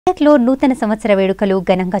మెదక్లో నూతన సంవత్సర వేడుకలు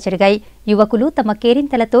ఘనంగా జరిగాయి. యువకులు తమ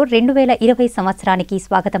కేరింతలతో 2020 సంవత్సరానికి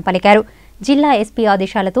స్వాగతం పలికారు. జిల్లా ఎస్పీ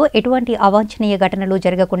ఆదేశాలతో ఎటువంటి అవాంఛనీయ ఘటనలు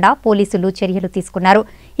జరగకుండా పోలీసులు చర్యలు తీసుకున్నారు.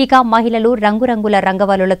 ఇక మహిళలు రంగురంగుల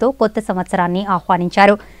రంగవల్లులతో కొత్త సంవత్సరాన్ని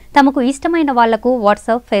ఆహ్వానించారు. తమకు ఇష్టమైన వాళ్లకు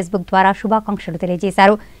వాట్సాప్, ఫేస్బుక్ ద్వారా శుభాకాంక్షలు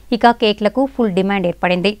తెలియజేశారు. ఇక కేక్లకు ఫుల్ డిమాండ్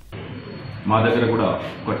ఏర్పడింది. మా దగ్గర కూడా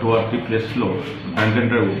ఒక 2 or 3 ప్లేసెస్లో డ్రంక్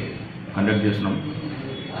అండ్ డ్రైవ్ కండక్ట్ చేస్తున్నాం.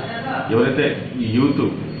 ఎవరైతే యూత్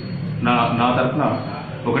నా తరఫున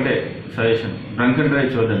ఒకటే సజెషన్, డ్రంక్ అండ్ డ్రైవ్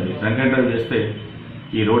చూడండి. డ్రంక్ అండ్ డ్రైవ్ చేస్తే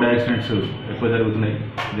ఈ రోడ్ యాక్సిడెంట్స్ ఎక్కువ జరుగుతున్నాయి.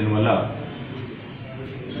 దీనివల్ల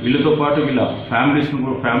వీళ్ళతో పాటు వీళ్ళ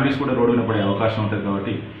ఫ్యామిలీస్ కూడా రోడ్డు మీద పడే అవకాశం ఉంటుంది.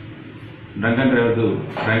 కాబట్టి డ్రంక్ అండ్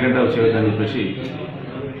డ్రైవ్ చేయొద్దని చెప్పేసి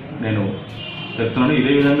నేను చెప్తున్నాను.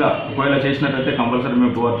 ఇదే విధంగా ఒకవేళ చేసినట్లయితే కంపల్సరీ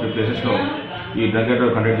మేము 2 or 3 ప్లేసెస్లో ఈ డ్రంక్ అండ్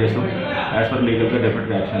డ్రైవ్ కండక్ట్ చేస్తాం. యాజ్ పర్ లీగల్గా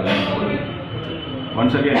డెఫినెట్గా యాక్షన్.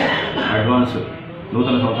 వన్స్ అగైన్ అడ్వాన్స్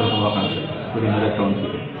నూతన సంవత్సర శుభాకాంక్షలు.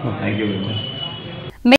 Thank you very much.